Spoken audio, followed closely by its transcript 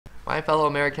My fellow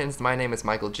Americans, my name is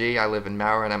Michael G. I live in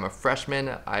Mauer and I'm a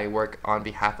freshman. I work on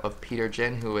behalf of Peter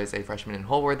Jin, who is a freshman in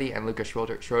Holworthy, and Lucas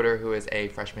Schroeder, who is a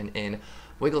freshman in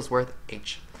Wigglesworth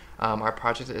H. Our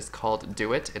project is called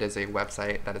Do It. It is a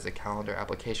website that is a calendar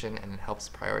application and it helps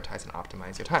prioritize and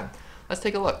optimize your time. Let's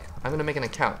take a look. I'm going to make an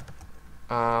account.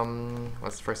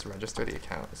 Let's first register the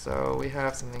account. So we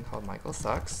have something called Michael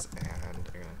Sucks, and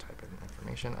you're going to type in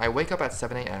information. I wake up at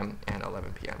 7 a.m. and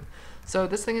 11 p.m. So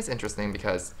this thing is interesting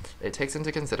because it takes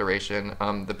into consideration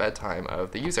the bedtime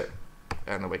of the user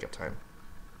and the wake up time.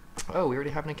 Oh, we already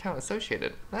have an account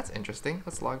associated. That's interesting.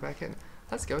 Let's log back in.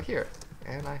 Let's go here,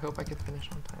 and I hope I can finish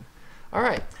on time. All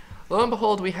right. Lo and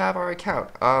behold, we have our account.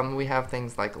 We have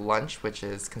things like lunch, which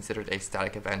is considered a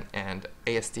static event, and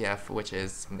ASDF, which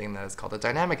is something that is called a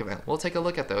dynamic event. We'll take a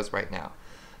look at those right now.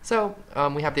 So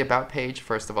we have the About page.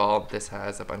 First of all, this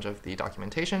has a bunch of the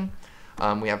documentation.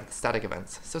 We have the static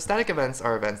events. So static events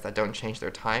are events that don't change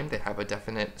their time. They have a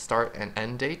definite start and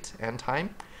end date and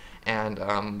time.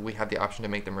 And we have the option to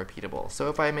make them repeatable. So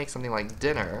if I make something like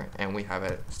dinner, and we have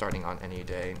it starting on any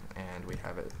day, and we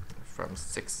have it from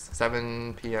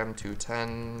 7 p.m. to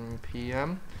 10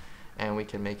 p.m., and we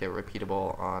can make it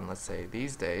repeatable on, let's say,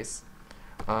 these days.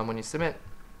 When you submit,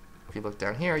 if you look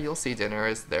down here, you'll see dinner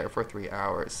is there for 3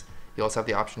 hours. You also have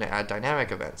the option to add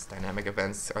dynamic events. Dynamic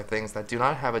events are things that do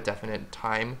not have a definite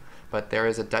time, but there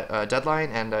is a deadline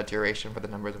and a duration for the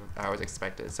number of hours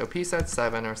expected. So P set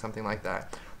 7 or something like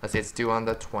that. Let's say it's due on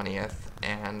the 20th,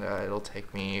 and it'll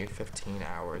take me 15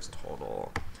 hours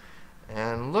total.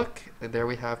 And look, there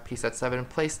we have P set 7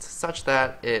 placed such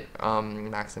that it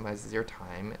maximizes your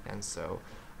time, and so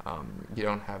you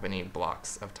don't have any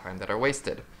blocks of time that are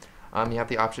wasted. You have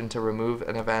the option to remove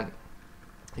an event.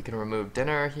 You can remove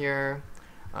dinner here,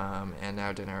 and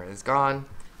now dinner is gone.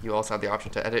 You also have the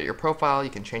option to edit your profile. You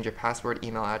can change your password,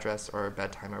 email address, or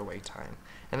bedtime or wake time.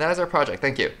 And that is our project.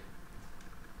 Thank you.